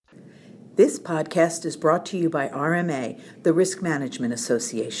This podcast is brought to you by RMA, the Risk Management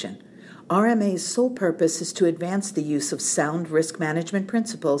Association. RMA's sole purpose is to advance the use of sound risk management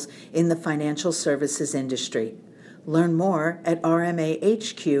principles in the financial services industry. Learn more at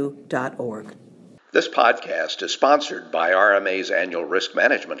rmahq.org. This podcast is sponsored by RMA's annual Risk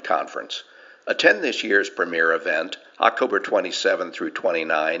Management Conference. Attend this year's premier event, October 27 through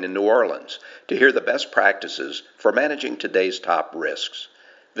 29 in New Orleans, to hear the best practices for managing today's top risks.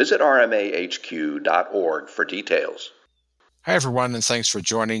 Visit rmahq.org for details. Hi, everyone, and thanks for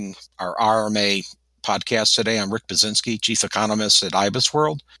joining our RMA podcast today. I'm Rick Buczynski, Chief Economist at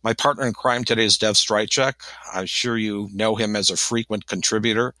IBISWorld. My partner in crime today is Dev Strischek. I'm sure you know him as a frequent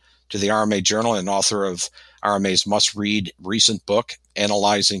contributor to the RMA Journal and author of RMA's must-read recent book,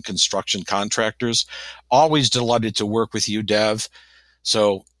 Analyzing Construction Contractors. Always delighted to work with you, Dev.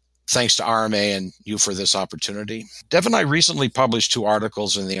 So thanks to RMA and you for this opportunity. Dev and I recently published 2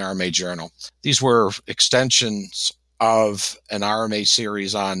 articles in the RMA Journal. These were extensions of an RMA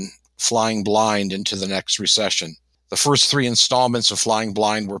series on flying blind into the next recession. The first 3 installments of Flying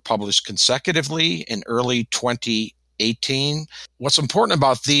Blind were published consecutively in early 2018. What's important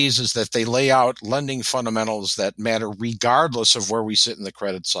about these is that they lay out lending fundamentals that matter regardless of where we sit in the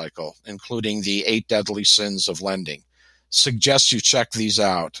credit cycle, including the 8 deadly sins of lending. Suggest you check these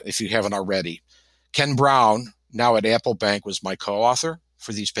out if you haven't already. Ken Brown, now at Apple Bank, was my co-author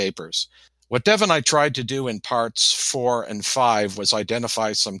for these papers. What Dev and I tried to do in parts 4 and 5 was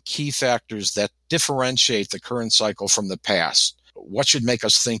identify some key factors that differentiate the current cycle from the past. What should make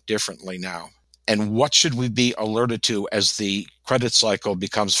us think differently now? And what should we be alerted to as the credit cycle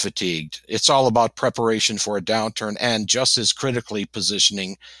becomes fatigued? It's all about preparation for a downturn and, just as critically,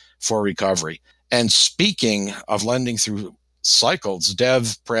 positioning for recovery. And speaking of lending through cycles,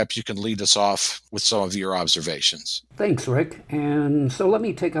 Dev, perhaps you can lead us off with some of your observations. Thanks, Rick. And so let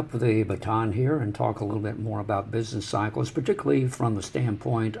me take up the baton here and talk a little bit more about business cycles, particularly from the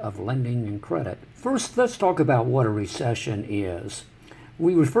standpoint of lending and credit. First, let's talk about what a recession is.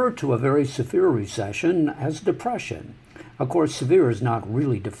 We refer to a very severe recession as depression. Of course, severe is not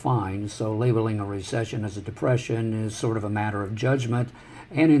really defined, so labeling a recession as a depression is sort of a matter of judgment.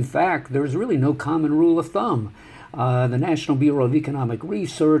 And in fact, there's really no common rule of thumb. The National Bureau of Economic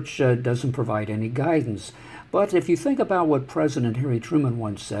Research doesn't provide any guidance. But if you think about what President Harry Truman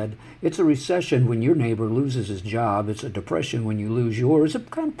once said, it's a recession when your neighbor loses his job. It's a depression when you lose yours.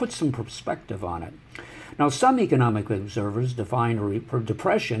 It kind of puts some perspective on it. Now, some economic observers define a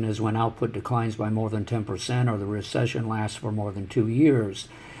depression as when output declines by more than 10% or the recession lasts for more than 2 years.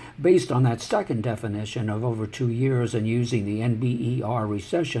 Based on that second definition of over 2 years and using the NBER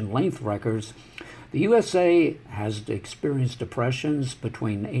recession length records, the USA has experienced depressions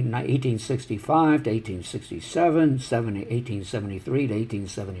between 1865 to 1867, 1873 to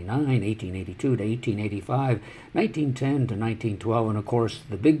 1879, 1882 to 1885, 1910 to 1912, and of course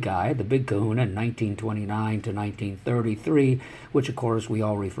the big guy, the big kahuna, 1929 to 1933, which of course we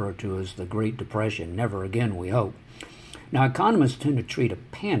all refer to as the Great Depression. Never again, we hope. Now, economists tend to treat a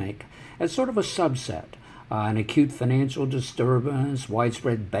panic as sort of a subset. An acute financial disturbance,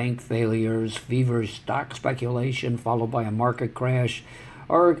 widespread bank failures, feverish stock speculation followed by a market crash,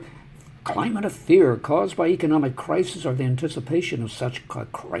 or climate of fear caused by economic crisis or the anticipation of such a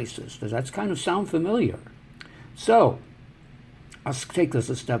crisis. Does that kind of sound familiar? So, let's take this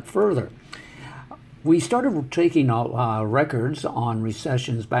a step further. We started taking records on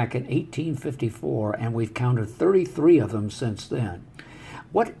recessions back in 1854, and we've counted 33 of them since then.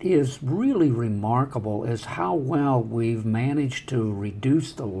 What is really remarkable is how well we've managed to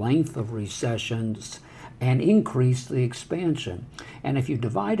reduce the length of recessions and increase the expansion. And if you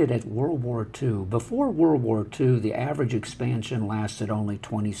divide it at World War II, before World War II, the average expansion lasted only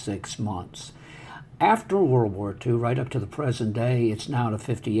 26 months. After World War II, right up to the present day, it's now to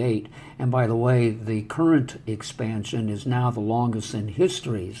 58. And by the way, the current expansion is now the longest in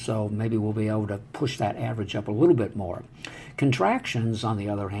history, so maybe we'll be able to push that average up a little bit more. Contractions, on the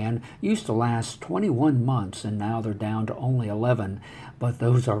other hand, used to last 21 months, and now they're down to only 11, but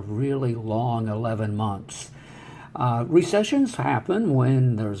those are really long 11 months. Recessions happen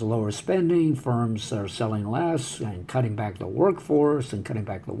when there's lower spending, firms are selling less and cutting back the workforce, and cutting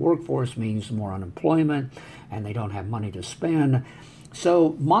back the workforce means more unemployment, and they don't have money to spend.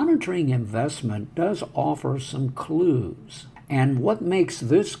 So monitoring investment does offer some clues. And what makes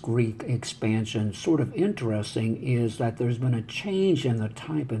this Greek expansion sort of interesting is that there's been a change in the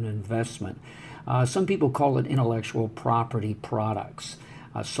type of investment. Some people call it intellectual property products,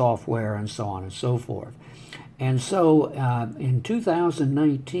 software, and so on and so forth. And so in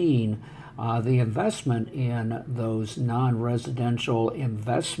 2019, the investment in those non-residential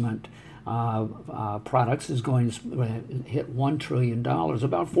investment products is going to hit $1 trillion,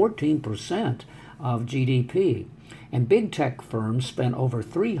 about 14% of GDP. And big tech firms spent over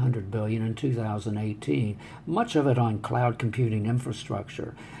 $300 billion in 2018, much of it on cloud computing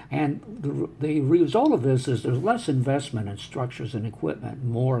infrastructure. And the result of this is there's less investment in structures and equipment,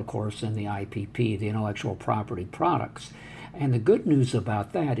 more, of course, in the IPP, the intellectual property products. And the good news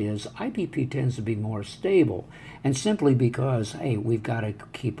about that is IPP tends to be more stable, and simply because, hey, we've got to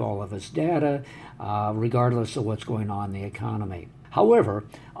keep all of this data, regardless of what's going on in the economy. However,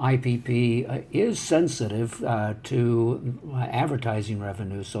 IPP is sensitive to advertising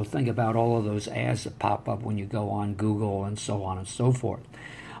revenue, so think about all of those ads that pop up when you go on Google and so on and so forth.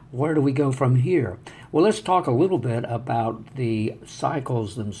 Where do we go from here? Well, let's talk a little bit about the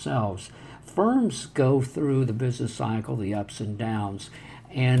cycles themselves. Firms go through the business cycle, the ups and downs,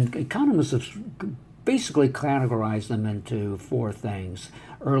 and economists have basically categorized them into four things.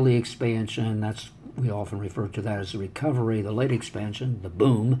 Early expansion, we often refer to that as the recovery, the late expansion, the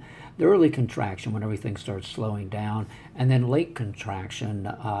boom, the early contraction when everything starts slowing down, and then late contraction,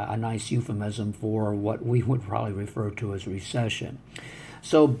 a nice euphemism for what we would probably refer to as recession.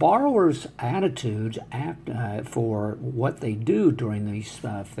 So borrowers' attitudes for what they do during these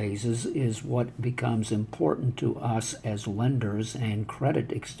phases is what becomes important to us as lenders and credit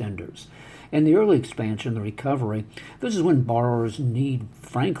extenders. In the early expansion, the recovery, this is when borrowers need,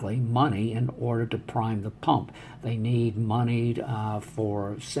 frankly, money in order to prime the pump. They need money to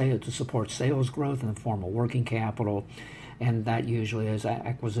support sales growth in the form of working capital, and that usually is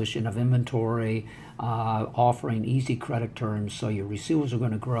acquisition of inventory, offering easy credit terms so your receivables are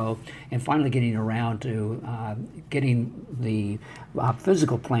going to grow, and finally getting around to getting the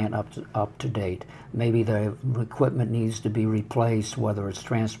physical plant up to date. Maybe the equipment needs to be replaced, whether it's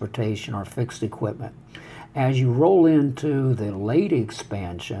transportation or fixed equipment. As you roll into the late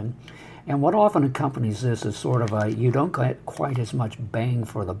expansion, and what often accompanies this is sort of you don't get quite as much bang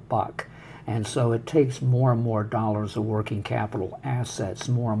for the buck. And so it takes more and more dollars of working capital assets,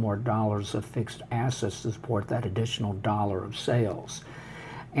 more and more dollars of fixed assets to support that additional dollar of sales.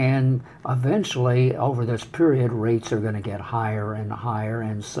 And eventually, over this period, rates are going to get higher and higher,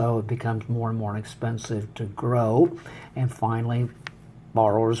 and so it becomes more and more expensive to grow. And finally,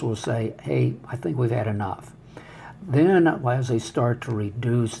 borrowers will say, hey, I think we've had enough. Then, as they start to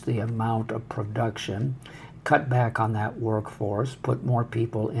reduce the amount of production, cut back on that workforce, put more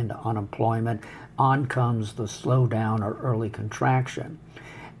people into unemployment, on comes the slowdown or early contraction.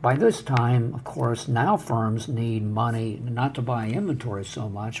 By this time, of course, now firms need money not to buy inventory so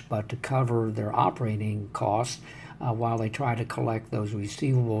much, but to cover their operating costs while they try to collect those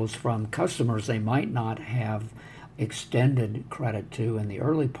receivables from customers they might not have extended credit to in the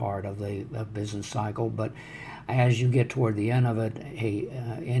early part of the business cycle, but as you get toward the end of it,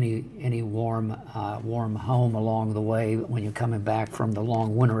 any warm home along the way when you're coming back from the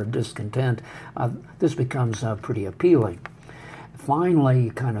long winter of discontent, this becomes pretty appealing. Finally,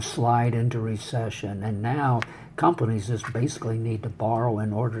 you kind of slide into recession, and now companies just basically need to borrow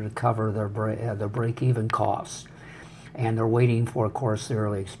in order to cover their break-even costs. And they're waiting for, of course, the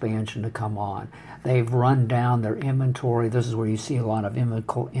early expansion to come on. They've run down their inventory. This is where you see a lot of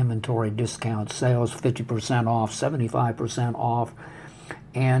inventory discount sales, 50% off, 75% off,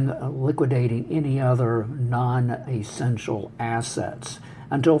 and liquidating any other non-essential assets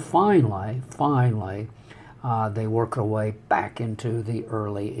until finally, they work their way back into the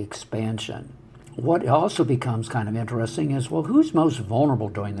early expansion. What also becomes kind of interesting is, well, who's most vulnerable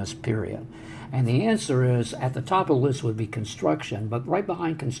during this period? And the answer is, at the top of the list would be construction, but right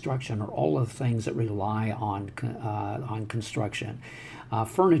behind construction are all of the things that rely on construction.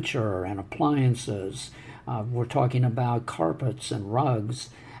 Furniture and appliances. We're talking about carpets and rugs,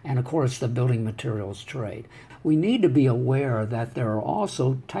 and of course the building materials trade. We need to be aware that there are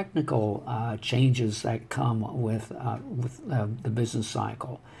also technical changes that come with the business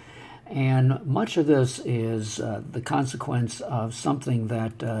cycle. And much of this is the consequence of something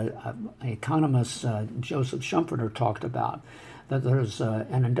that economist Joseph Schumpeter talked about, that there's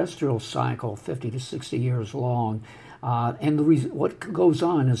an industrial cycle 50 to 60 years long, and what goes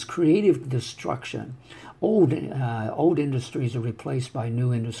on is creative destruction. Old industries are replaced by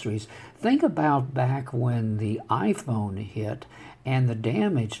new industries. Think about back when the iPhone hit and the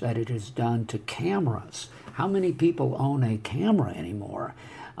damage that it has done to cameras. How many people own a camera anymore?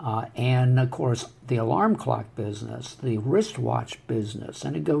 and of course the alarm clock business, the wristwatch business,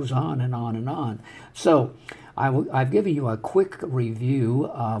 and it goes on and on and on. So I've given you a quick review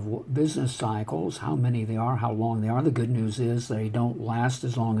of business cycles, how many they are, how long they are. The good news is they don't last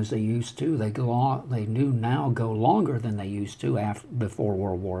as long as they used to. They do now go longer than they used to before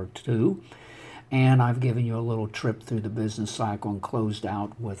World War II. And I've given you a little trip through the business cycle and closed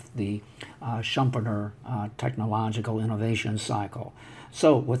out with the Schumpeter technological innovation cycle.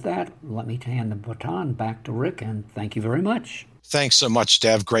 So with that, let me hand the baton back to Rick, and thank you very much. Thanks so much,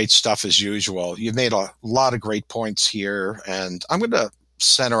 Dev. Great stuff as usual. You've made a lot of great points here, and I'm going to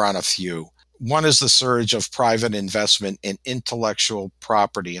center on a few. One is the surge of private investment in intellectual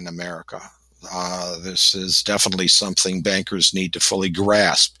property in America. This is definitely something bankers need to fully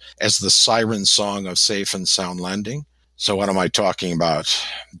grasp as the siren song of safe and sound lending. So what am I talking about?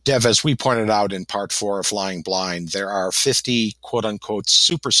 Dev, as we pointed out in part 4 of Flying Blind, there are 50 quote-unquote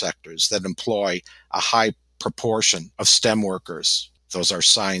super sectors that employ a high proportion of STEM workers. Those are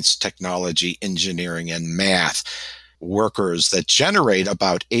science, technology, engineering, and math workers that generate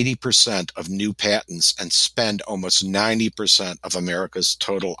about 80% of new patents and spend almost 90% of America's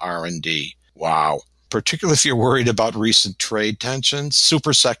total R&D. Wow. Particularly if you're worried about recent trade tensions,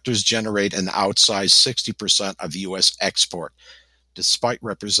 super sectors generate an outsized 60% of U.S. export, despite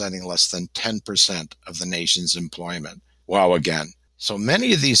representing less than 10% of the nation's employment. Wow again. So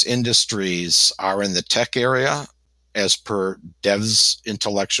many of these industries are in the tech area, as per Dev's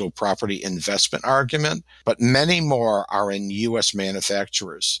intellectual property investment argument, but many more are in U.S.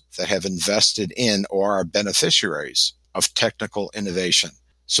 manufacturers that have invested in or are beneficiaries of technical innovation.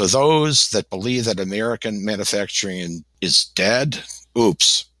 So those that believe that American manufacturing is dead,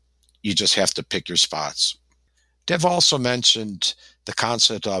 oops, you just have to pick your spots. Dev also mentioned the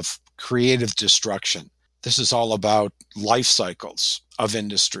concept of creative destruction. This is all about life cycles of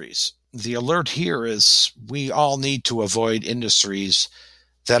industries. The alert here is we all need to avoid industries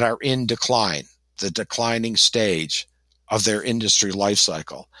that are in decline, the declining stage of their industry life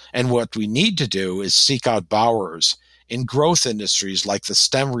cycle. And what we need to do is seek out borrowers in growth industries like the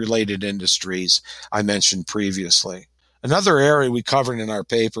STEM-related industries I mentioned previously. Another area we covered in our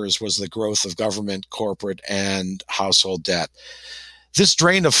papers was the growth of government, corporate, and household debt. This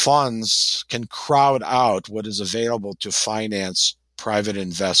drain of funds can crowd out what is available to finance private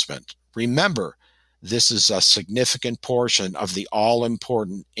investment. Remember, this is a significant portion of the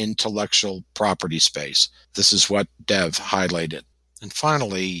all-important intellectual property space. This is what Dev highlighted. And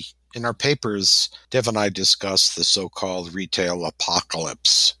finally, in our papers, Dev and I discussed the so-called retail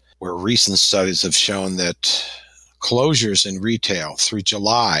apocalypse, where recent studies have shown that closures in retail through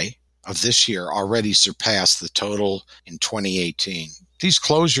July of this year already surpassed the total in 2018. These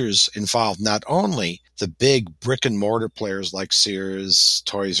closures involve not only the big brick-and-mortar players like Sears,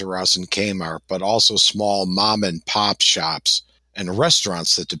 Toys R Us, and Kmart, but also small mom-and-pop shops and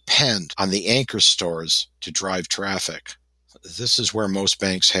restaurants that depend on the anchor stores to drive traffic. This is where most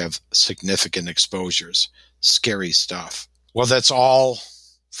banks have significant exposures. Scary stuff. Well, that's all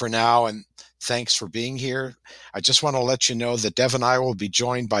for now, and thanks for being here. I just want to let you know that Dev and I will be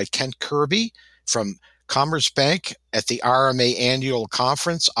joined by Kent Kirby from Commerce Bank at the RMA Annual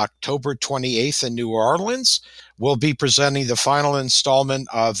Conference, October 28th in New Orleans. We'll be presenting the final installment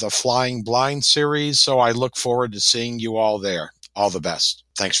of the Flying Blind series, so I look forward to seeing you all there. All the best.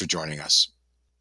 Thanks for joining us.